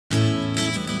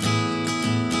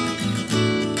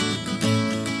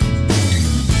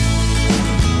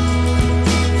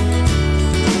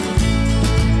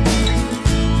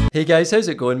Hey guys, how's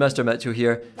it going? Mr. Mitchell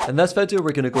here. In this video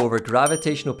we're going to go over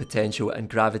gravitational potential and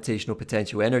gravitational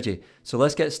potential energy. So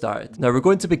let's get started. Now we're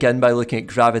going to begin by looking at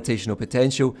gravitational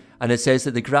potential, and it says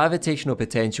that the gravitational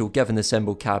potential, given the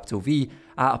symbol capital V,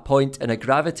 at a point in a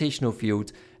gravitational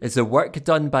field is the work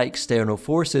done by external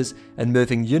forces in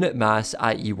moving unit mass,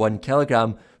 i.e. 1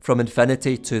 kilogram, from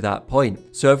infinity to that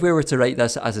point. So if we were to write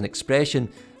this as an expression,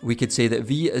 we could say that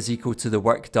V is equal to the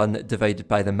work done divided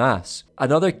by the mass.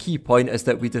 Another key point is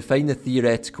that we define the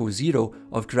theoretical zero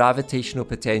of gravitational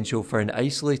potential for an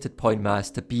isolated point mass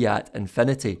to be at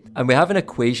infinity. And we have an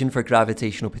equation for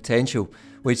gravitational potential,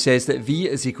 which says that V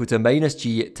is equal to minus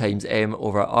G times m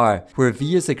over r, where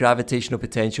V is the gravitational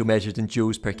potential measured in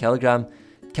joules per kilogram,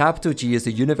 capital G is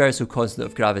the universal constant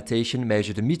of gravitation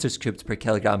measured in meters cubed per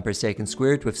kilogram per second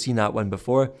squared, we've seen that one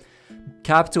before.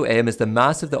 Capital M is the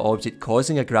mass of the object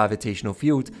causing a gravitational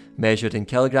field, measured in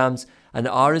kilograms, and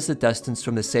r is the distance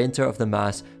from the centre of the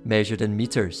mass, measured in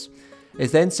meters.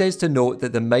 It then says to note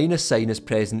that the minus sign is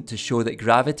present to show that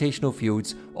gravitational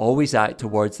fields always act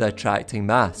towards the attracting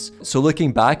mass. So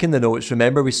looking back in the notes,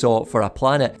 remember we saw for a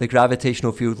planet, the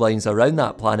gravitational field lines around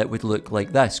that planet would look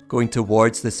like this, going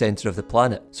towards the centre of the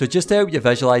planet. So just to help you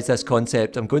visualise this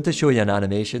concept, I'm going to show you an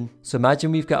animation. So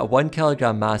imagine we've got a 1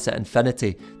 kilogram mass at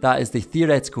infinity. That is the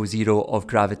theoretical zero of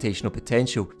gravitational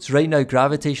potential. So right now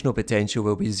gravitational potential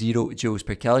will be 0 joules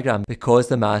per kilogram because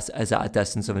the mass is at a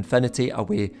distance of infinity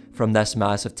away from this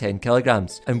mass of 10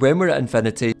 kilograms. And when we're at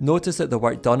infinity, notice that the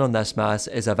work done on this mass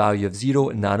is a value of 0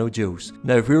 nanojoules.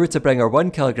 Now if we were to bring our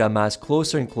 1 kilogram mass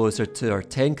closer and closer to our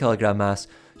 10 kilogram mass,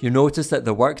 you notice that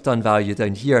the work done value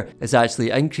down here is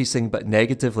actually increasing but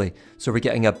negatively, so we're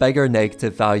getting a bigger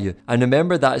negative value. And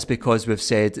remember that is because we've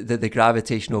said that the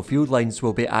gravitational field lines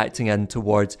will be acting in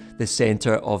towards the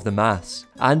centre of the mass,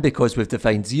 and because we've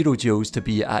defined 0 joules to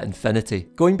be at infinity.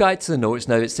 Going back to the notes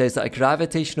now, it says that a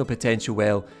gravitational potential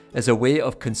well is a way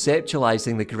of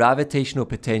conceptualising the gravitational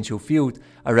potential field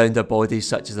around a body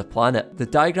such as a planet. The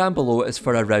diagram below is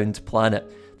for a round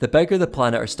planet. The bigger the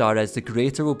planet or star is, the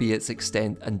greater will be its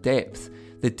extent and depth.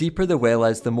 The deeper the well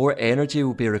is, the more energy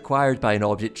will be required by an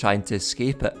object trying to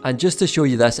escape it. And just to show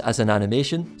you this as an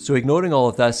animation, so ignoring all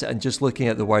of this and just looking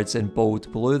at the words in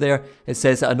bold below there, it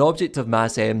says that an object of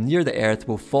mass m near the Earth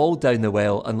will fall down the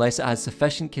well unless it has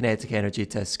sufficient kinetic energy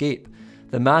to escape.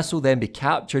 The mass will then be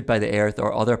captured by the Earth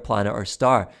or other planet or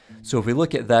star. So if we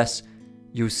look at this,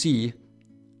 you'll see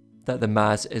that the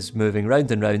mass is moving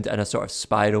round and round in a sort of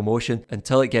spiral motion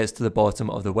until it gets to the bottom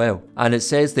of the well. And it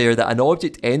says there that an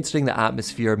object entering the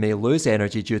atmosphere may lose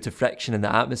energy due to friction in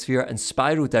the atmosphere and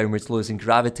spiral downwards, losing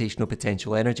gravitational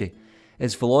potential energy.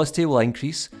 Its velocity will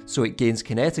increase, so it gains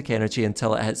kinetic energy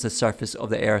until it hits the surface of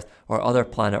the Earth or other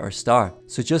planet or star.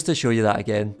 So just to show you that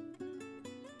again,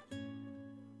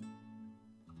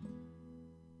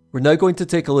 we're now going to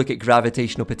take a look at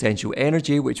gravitational potential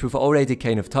energy, which we've already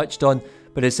kind of touched on,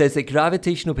 but it says that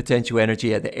gravitational potential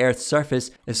energy at the Earth's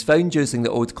surface is found using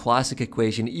the old classic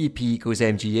equation EP equals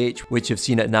mgh, which you've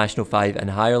seen at National 5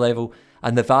 and higher level,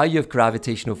 and the value of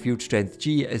gravitational field strength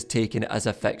G is taken as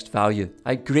a fixed value.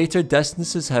 At greater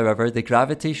distances, however, the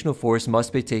gravitational force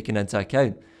must be taken into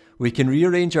account. We can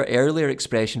rearrange our earlier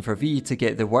expression for V to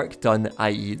get the work done,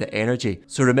 i.e. the energy.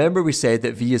 So remember we said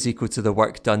that V is equal to the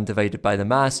work done divided by the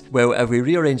mass. Well, if we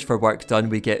rearrange for work done,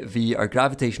 we get V, our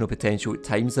gravitational potential,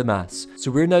 times the mass. So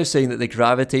we're now saying that the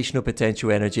gravitational potential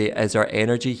energy is our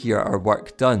energy here, our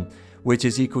work done, which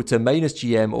is equal to minus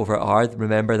gm over r,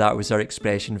 remember that was our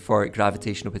expression for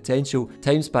gravitational potential,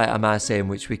 times by a mass m,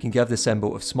 which we can give the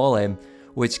symbol of small m,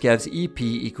 which gives EP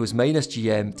equals minus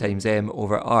gm times m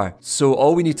over r. So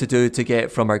all we need to do to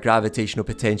get from our gravitational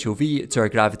potential V to our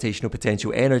gravitational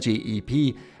potential energy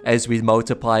EP is we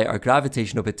multiply our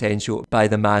gravitational potential by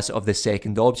the mass of the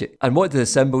second object. And what do the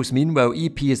symbols mean? Well,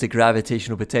 EP is the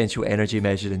gravitational potential energy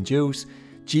measured in joules.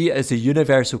 G is the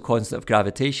universal constant of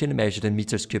gravitation measured in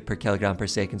meters cubed per kilogram per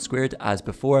second squared as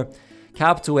before.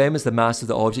 Capital M is the mass of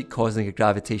the object causing a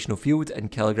gravitational field in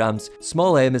kilograms.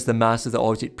 Small m is the mass of the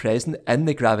object present in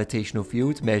the gravitational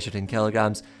field measured in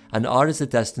kilograms, and r is the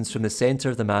distance from the centre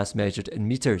of the mass measured in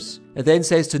meters. It then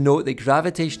says to note that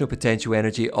gravitational potential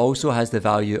energy also has the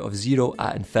value of 0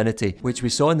 at infinity, which we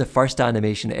saw in the first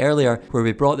animation earlier where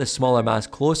we brought the smaller mass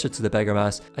closer to the bigger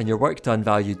mass and your work done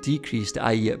value decreased,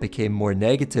 i.e. it became more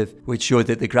negative, which showed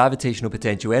that the gravitational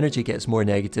potential energy gets more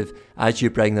negative as you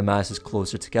bring the masses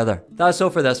closer together. That's all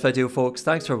for this video folks,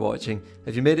 thanks for watching.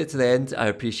 If you made it to the end, I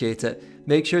appreciate it.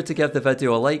 Make sure to give the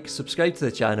video a like, subscribe to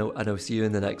the channel, and I'll see you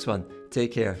in the next one.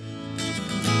 Take care.